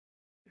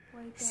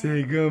right there.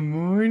 Say good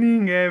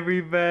morning,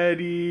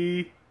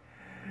 everybody.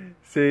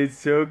 Say it's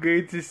so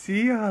great to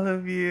see all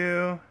of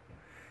you.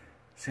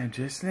 So I'm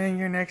just laying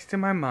here next to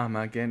my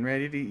mama, getting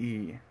ready to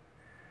eat.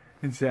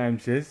 And so I'm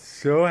just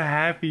so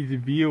happy to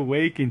be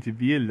awake and to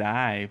be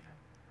alive.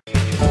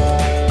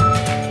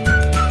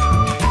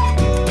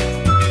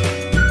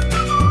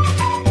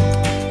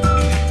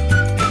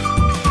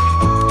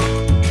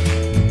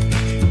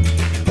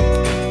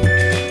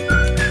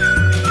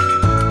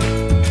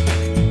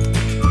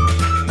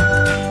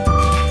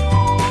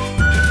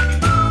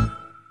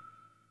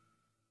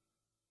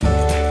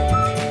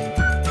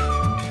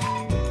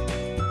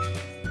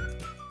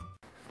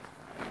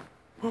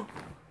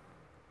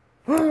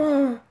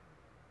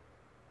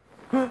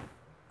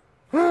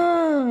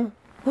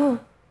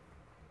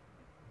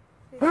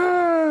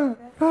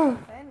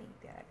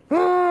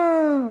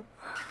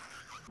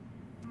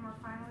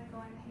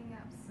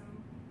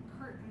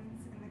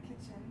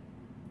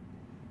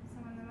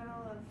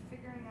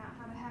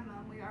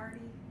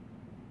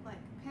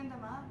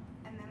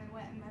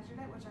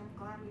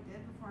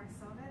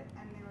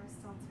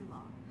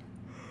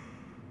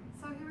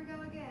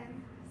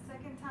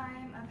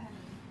 Time of hemming.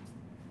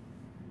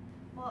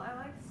 Well, I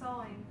like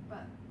sewing,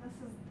 but this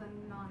is the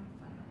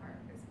non-fun part,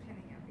 is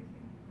pinning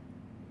everything.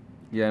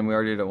 Yeah, and we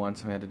already did it once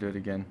and we had to do it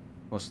again.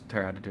 Well,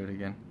 Tara had to do it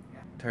again. Yeah.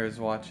 Tara's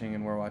watching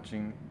and we're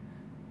watching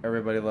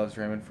Everybody Loves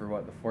Raymond for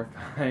what, the 4th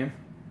time?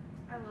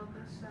 I love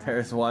this show.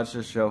 Tara's watched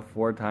this show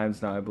 4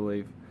 times now, I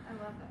believe. I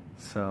love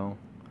it. So,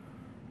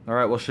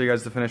 alright, we'll show you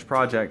guys the finished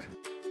project.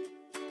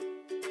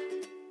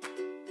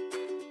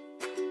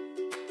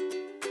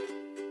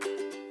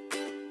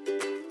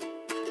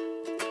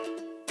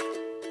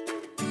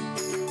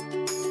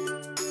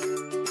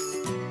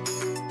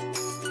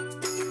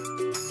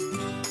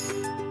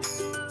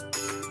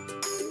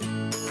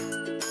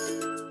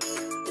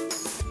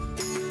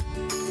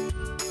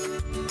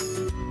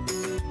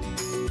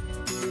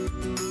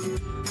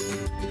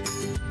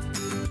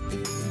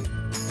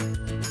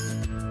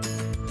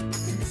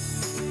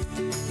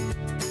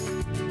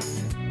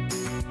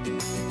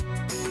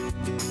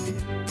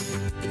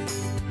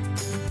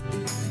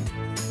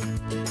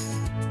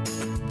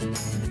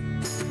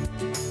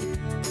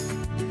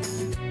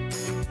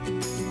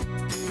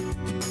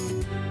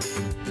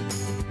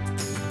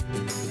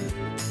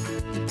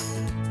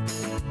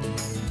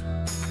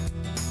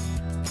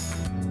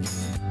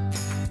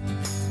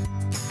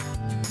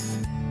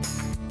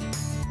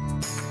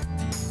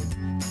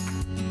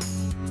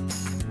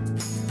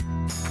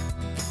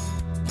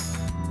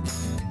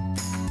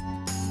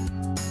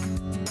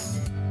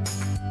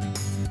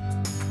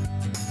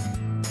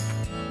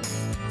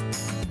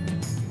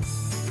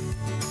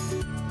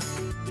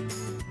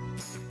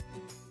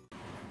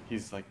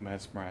 He's like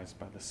mesmerized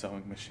by the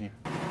sewing machine.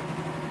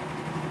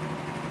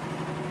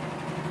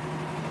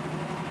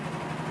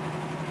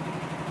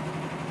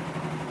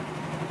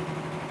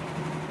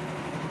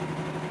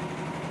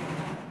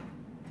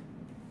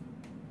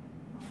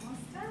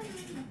 Almost done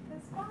with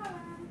this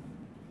bottom.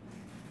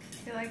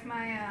 You like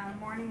my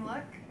morning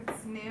look?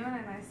 It's noon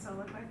and I still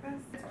look like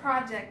this. It's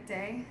project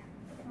day.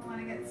 I want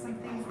to get some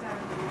things done.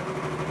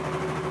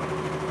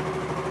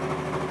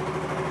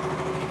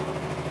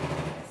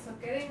 So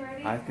getting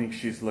ready. I think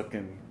she's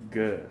looking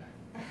good.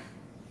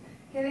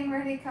 Getting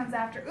ready comes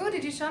after. Ooh,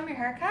 did you show him your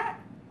haircut?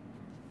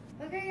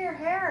 Look at your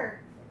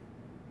hair.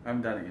 I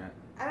haven't done it yet.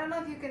 I don't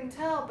know if you can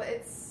tell, but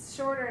it's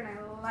shorter and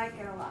I like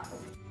it a lot.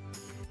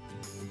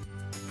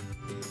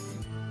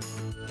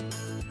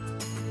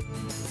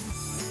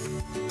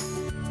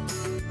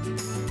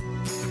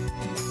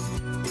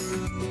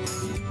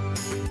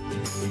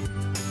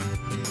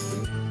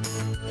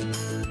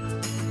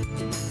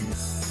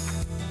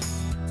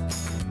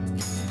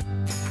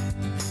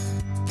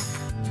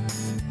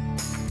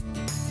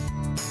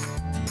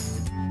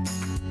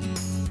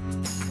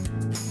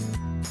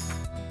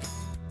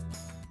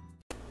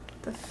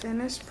 The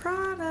finished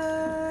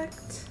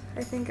product.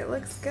 I think it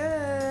looks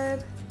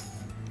good.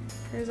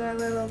 Here's our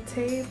little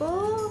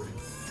table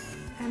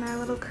and our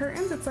little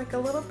curtains. It's like a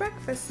little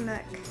breakfast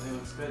nook. It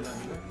looks good,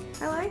 doesn't it?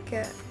 I like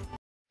it.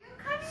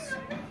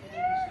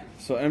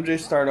 So MJ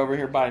started over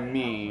here by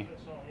me,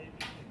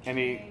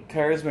 and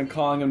Tara's been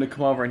calling him to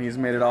come over, and he's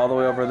made it all the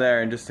way over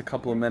there in just a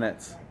couple of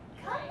minutes.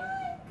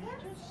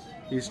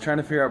 He's trying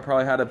to figure out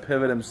probably how to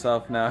pivot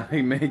himself now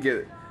to make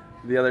it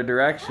the other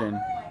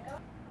direction.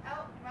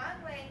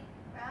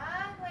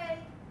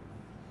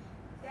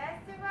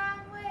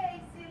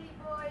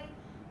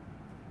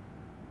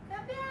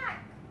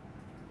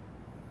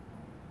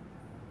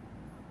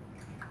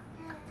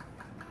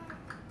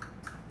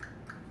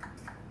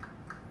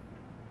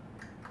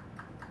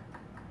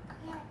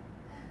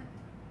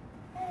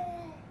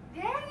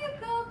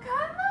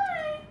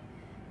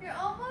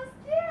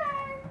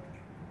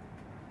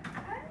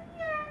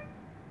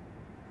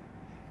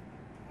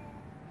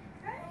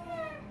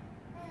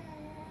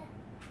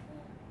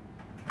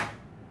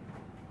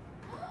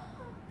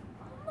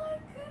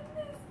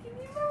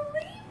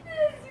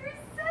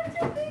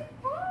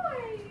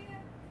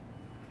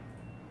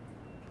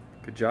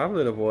 Good job,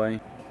 little boy.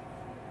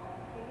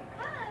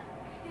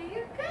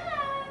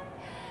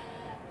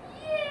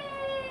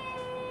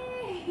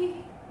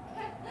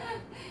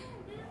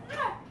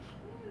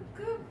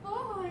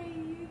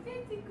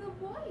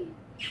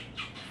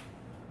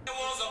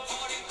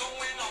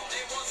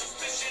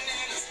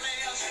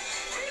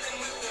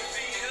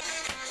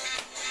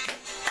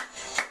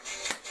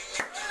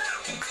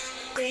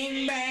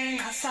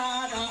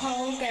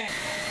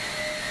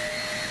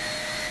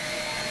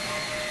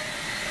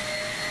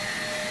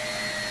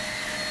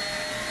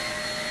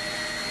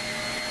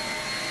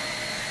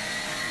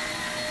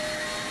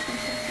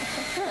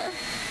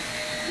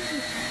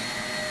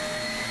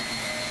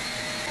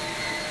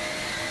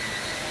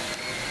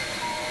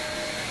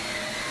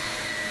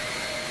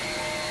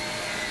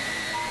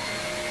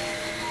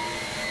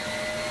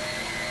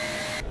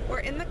 We're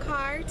in the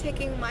car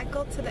taking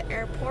Michael to the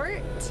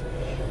airport,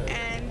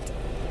 and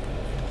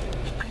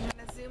I'm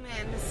gonna zoom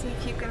in to see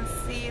if you can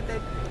see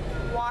the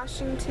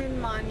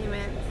Washington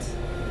Monument.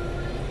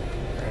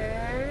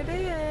 There it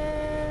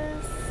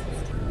is.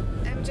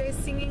 MJ's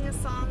singing a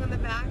song in the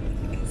back,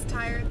 his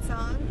tired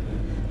song.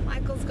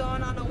 Michael's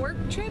going on a work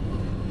trip.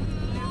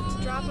 I have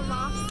to drop him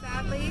off,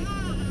 sadly,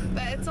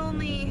 but it's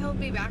only, he'll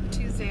be back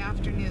Tuesday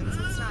afternoon,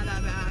 so it's not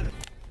that bad.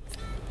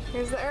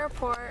 Here's the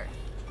airport.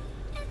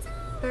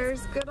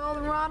 There's good old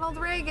Ronald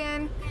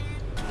Reagan.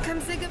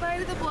 Come say goodbye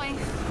to the boy.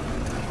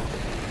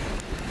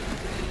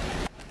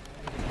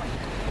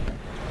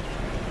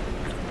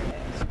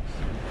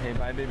 Hey,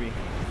 bye, baby.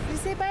 You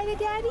say bye to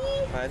Daddy?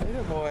 Bye,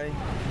 little boy.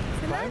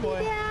 Say Bye, love boy.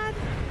 you, Dad.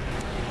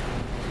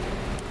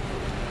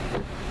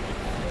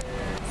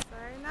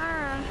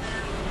 Sayonara.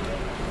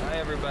 Bye,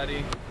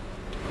 everybody.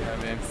 Yeah,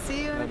 man.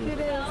 See you in a few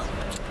days.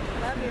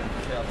 Love you.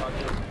 Okay, I'll talk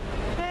to you.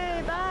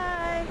 Hey,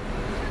 bye.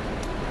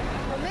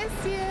 I'll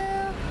miss you.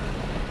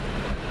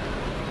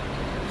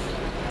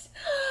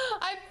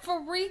 I'm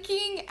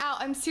freaking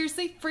out. I'm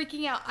seriously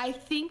freaking out. I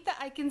think that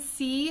I can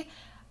see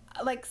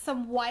like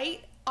some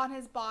white on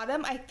his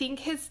bottom. I think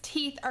his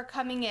teeth are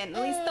coming in.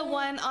 At least the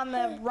one on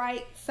the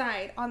right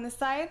side. On the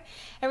side.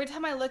 Every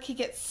time I look, he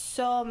gets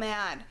so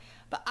mad.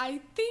 But I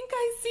think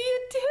I see a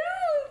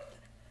tooth.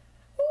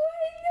 What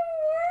in the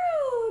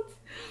world?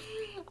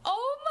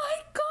 Oh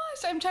my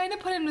gosh. I'm trying to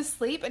put him to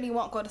sleep and he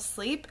won't go to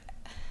sleep.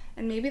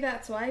 And maybe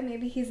that's why.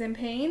 Maybe he's in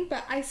pain.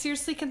 But I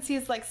seriously can see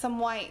like some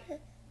white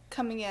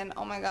coming in.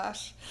 Oh my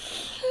gosh.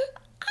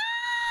 Ah!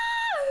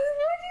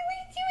 What are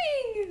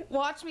we doing?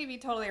 Watch me be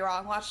totally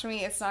wrong. Watch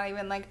me. It's not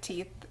even like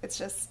teeth. It's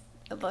just,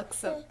 it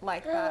looks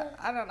like that.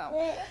 I don't know.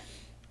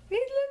 It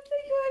looks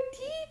like you have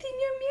teeth in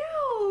your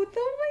mouth.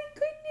 Oh my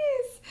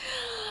goodness.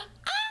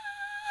 Ah!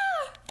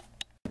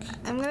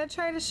 I'm going to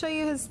try to show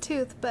you his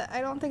tooth, but I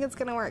don't think it's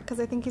going to work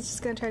because I think he's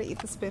just going to try to eat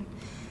the spoon.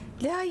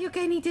 Yeah, you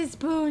can eat the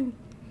spoon.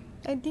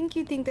 I think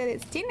you think that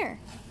it's dinner,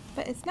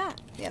 but it's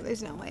not. Yeah,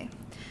 there's no way.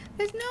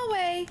 There's no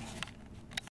way.